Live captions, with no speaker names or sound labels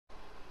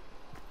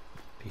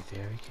Be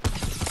very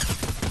careful.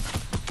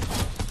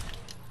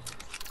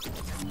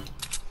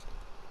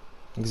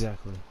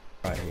 Exactly.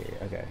 Right here,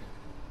 okay.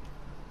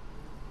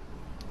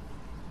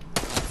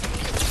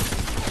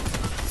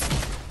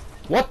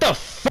 What the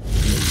f—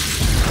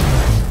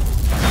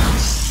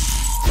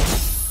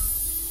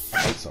 I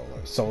hate solos.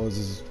 Solos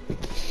is—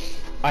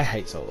 I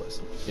hate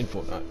solos in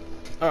Fortnite.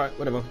 Alright,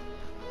 whatever.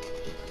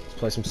 Let's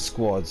play some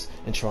squads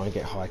and try and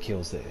get high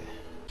kills there.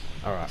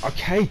 Alright,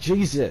 okay,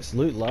 Jesus!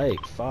 Loot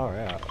Lake, far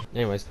out.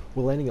 Anyways,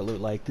 we're landing at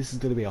Loot Lake. This is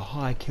gonna be a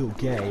high kill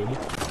game.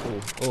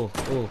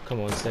 Oh,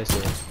 come on, stay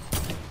still.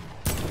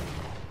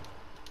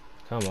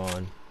 Come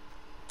on.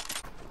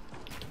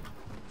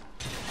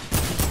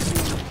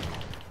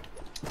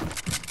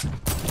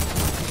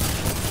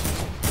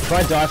 If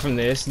I die from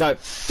this, no.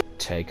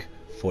 Take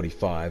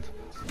 45.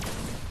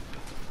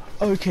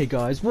 Okay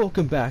guys,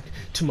 welcome back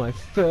to my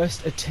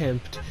first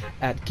attempt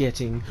at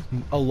getting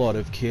a lot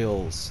of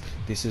kills.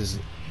 This is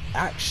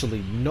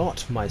actually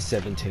not my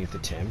 17th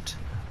attempt,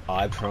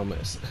 I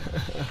promise.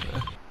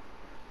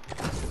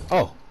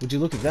 Oh, would you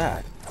look at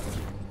that?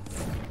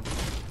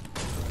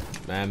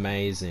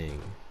 Amazing.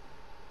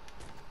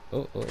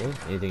 Oh,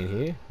 anything in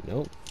here?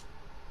 Nope.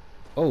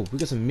 Oh, we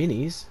got some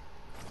minis.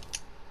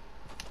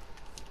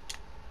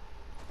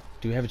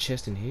 Do we have a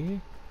chest in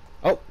here?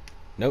 Oh,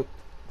 nope.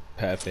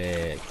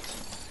 Perfect.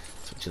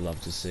 That's what you love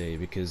to see,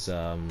 because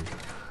oh,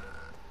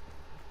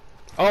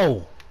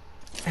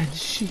 and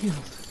shield.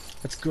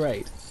 That's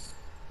great.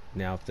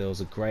 Now, if there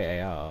was a grey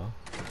AR.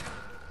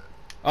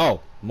 Oh,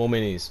 more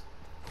minis.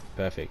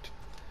 Perfect.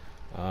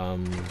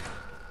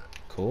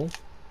 Cool.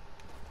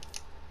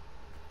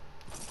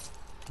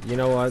 You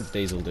know what?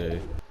 These will do.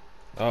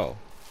 Oh,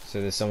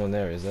 so there's someone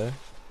there, is there?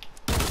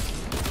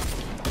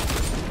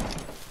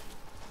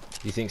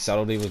 You think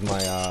subtlety was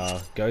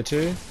my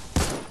go-to?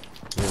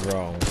 You're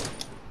wrong.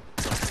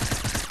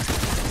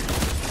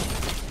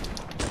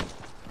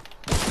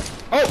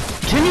 Oh!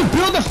 Can you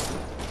build the—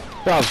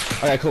 Bro,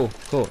 okay, cool.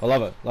 I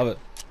love it.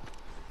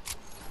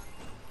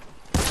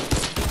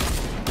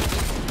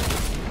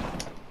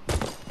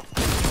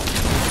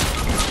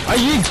 Are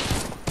you—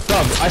 Bro,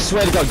 I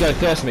swear to God, go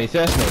thirst me, you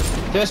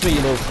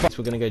little fuck.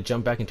 We're gonna go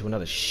jump back into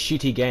another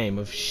shitty game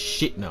of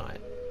shit night.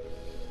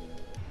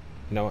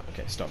 You know what?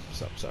 Okay, stop,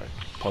 sorry.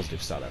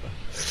 Positive start over.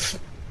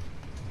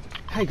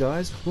 Hey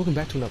guys, welcome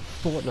back to another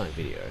Fortnite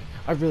video.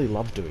 I really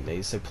love doing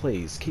these, so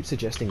please keep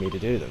suggesting me to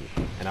do them,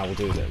 and I will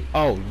do them.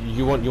 Oh,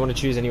 you want to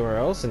choose anywhere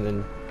else, and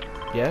then,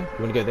 yeah,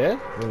 you want to go there? You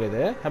want to go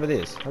there? How about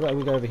this? How about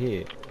we go over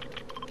here?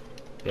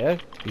 Yeah,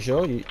 you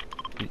sure? You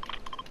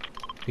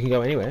can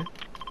go anywhere.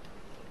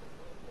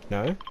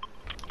 No?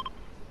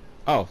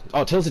 Oh,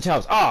 Tilted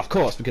Towers. Ah, of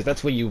course, because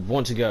that's where you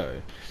want to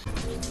go.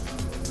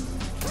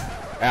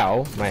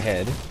 Ow, my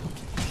head.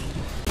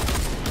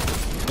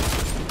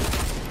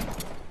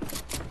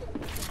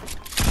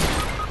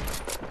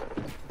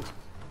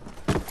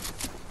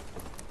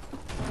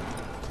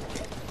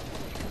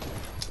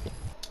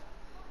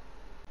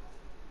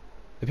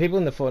 The people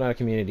in the Fortnite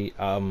community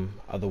are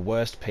the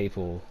worst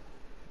people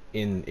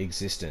in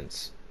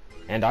existence,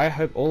 and I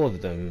hope all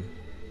of them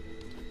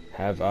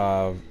have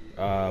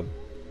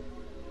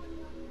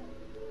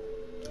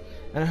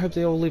and I hope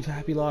they all live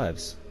happy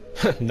lives.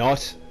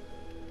 Not.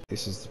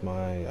 This is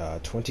my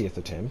 20th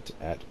attempt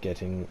at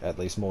getting at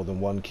least more than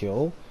one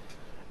kill,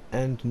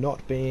 and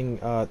not being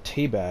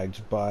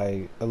teabagged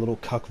by a little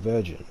cuck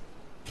virgin.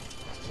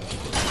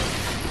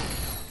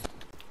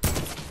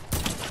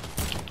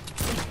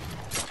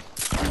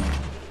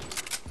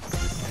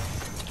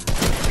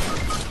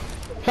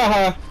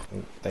 Haha!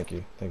 Thank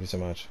you so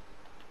much.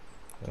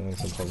 I need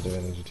some positive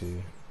energy to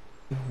you.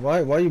 Why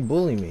are you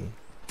bullying me?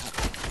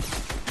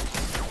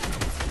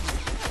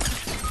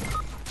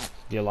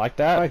 Do you like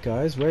that? Alright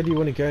guys, where do you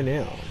want to go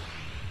now?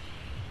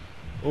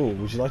 Oh,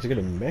 would you like to go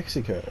to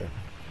Mexico?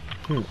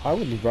 I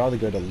would rather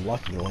go to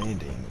Lucky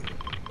Landing.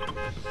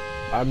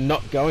 I'm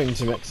not going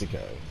to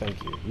Mexico,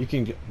 thank you. You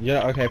can,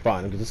 yeah, okay,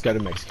 fine, let's go to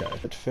Mexico.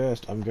 But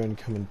first, I'm going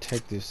to come and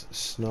take this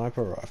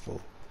sniper rifle.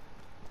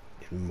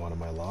 In one of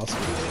my last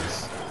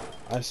videos,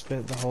 I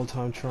spent the whole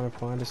time trying to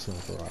find a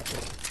sniper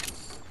rifle.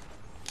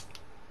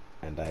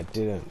 And I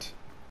didn't.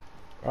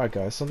 Alright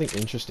guys, something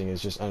interesting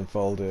has just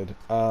unfolded.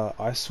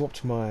 I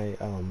swapped my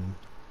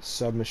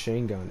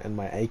submachine gun and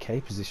my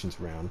AK positions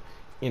around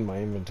in my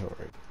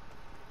inventory.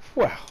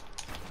 Wow,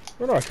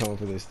 where do I come up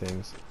with these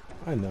things?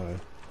 I know.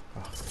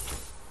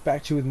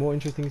 Back to you with more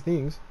interesting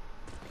things.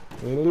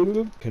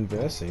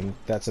 Conversing,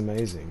 that's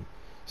amazing.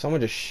 Someone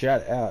just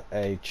shout out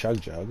a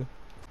chug jug.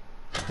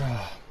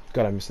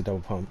 God, I missed the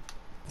double pump.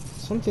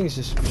 Some things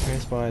just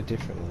transpire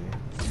differently.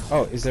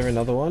 Oh, is there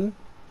another one?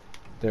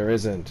 There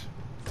isn't.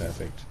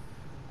 Perfect.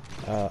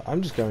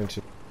 I'm just going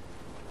to...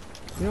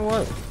 You know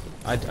what?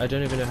 I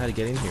don't even know how to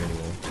get in here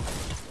anymore.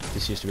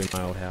 This used to be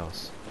my old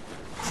house.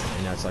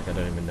 And now it's like I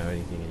don't even know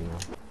anything anymore.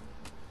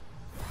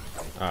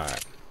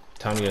 Alright.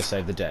 Time to go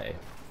save the day.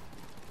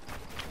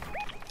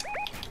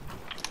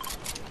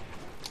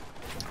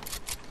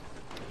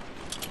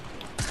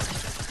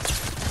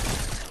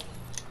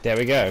 There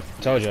we go.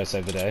 Told you I'd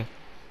save the day.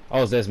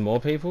 Oh, there's more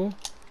people?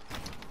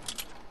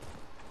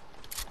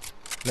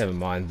 Never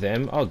mind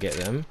them. I'll get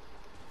them.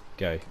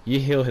 Go. You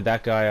heal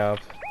that guy up.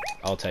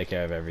 I'll take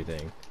care of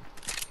everything.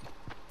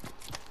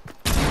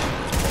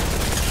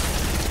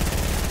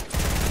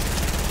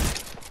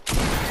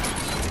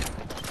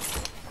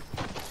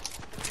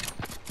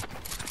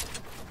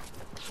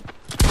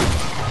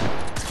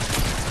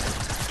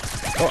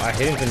 Oh, I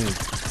hit him from...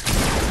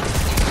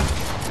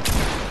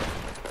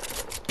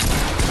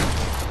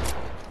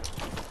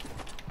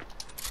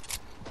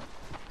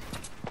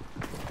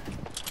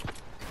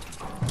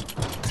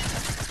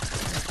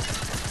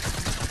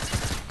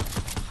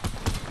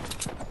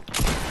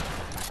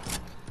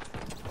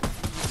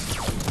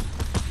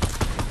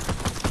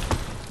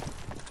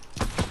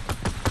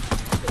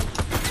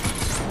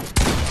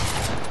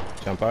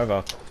 Jump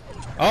over.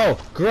 Oh,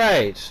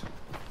 great!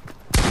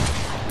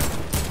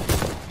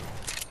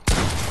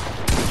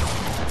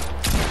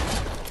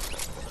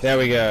 There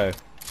we go.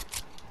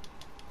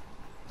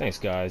 Thanks,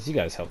 guys. You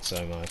guys helped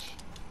so much.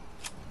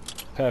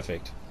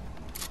 Perfect.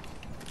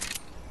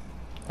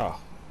 Oh.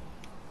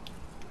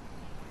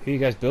 Who are you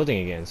guys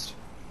building against?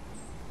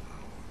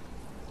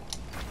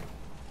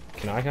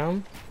 Can I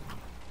come?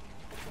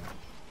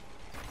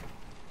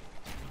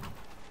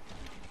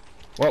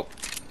 Well.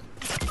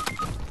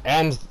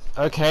 And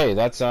okay,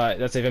 that's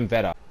even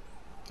better.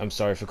 I'm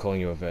sorry for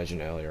calling you a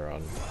virgin earlier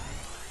on.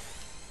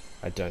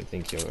 I don't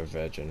think you're a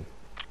virgin.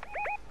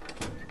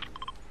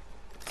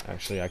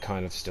 Actually, I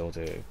kind of still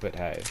do, but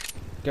hey.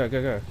 Go,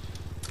 go, go.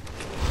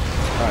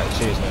 Alright,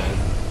 cheers, man.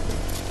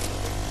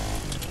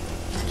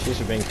 Cheers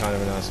for being kind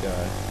of a nice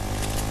guy.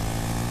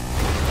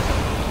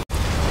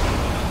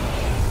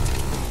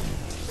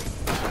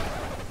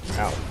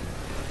 Ow.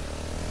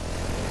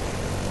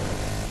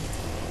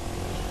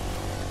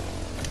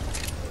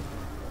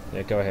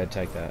 Yeah, go ahead,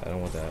 take that. I don't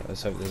want that.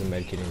 Let's hope there's a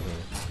medkit in here.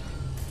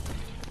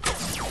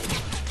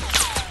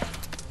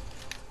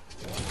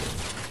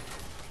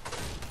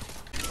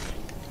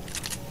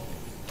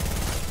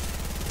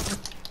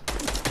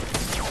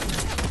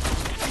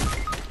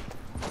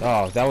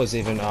 Oh, that was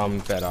even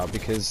better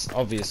because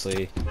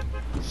obviously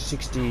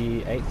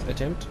 68th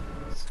attempt.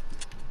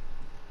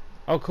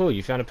 Oh cool,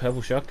 you found a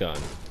purple shotgun.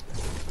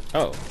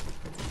 Oh.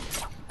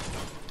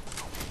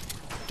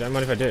 Don't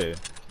mind if I do.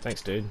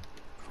 Thanks, dude.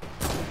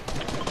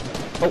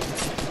 Oh,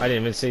 I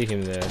didn't even see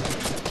him there.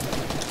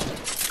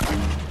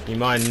 You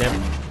might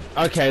never...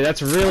 Okay,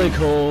 that's really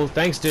cool.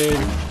 Thanks, dude.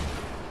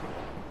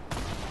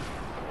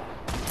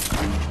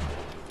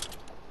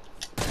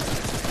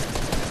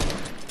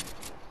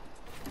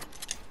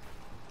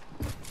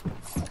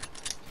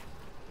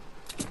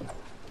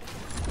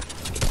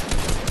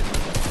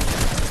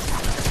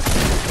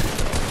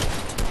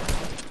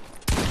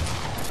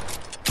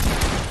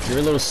 You're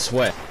a little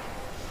sweat.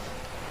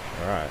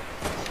 Alright.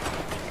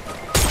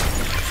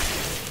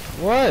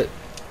 What?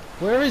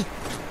 Where is...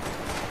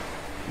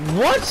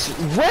 What?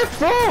 Where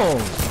from?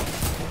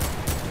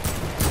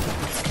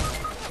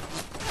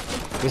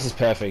 This is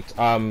perfect.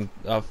 Fuck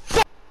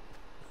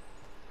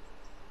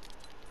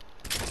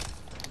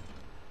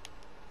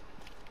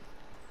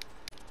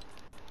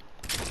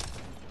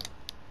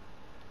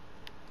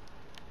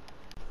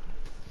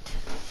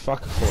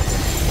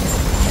Fortnite.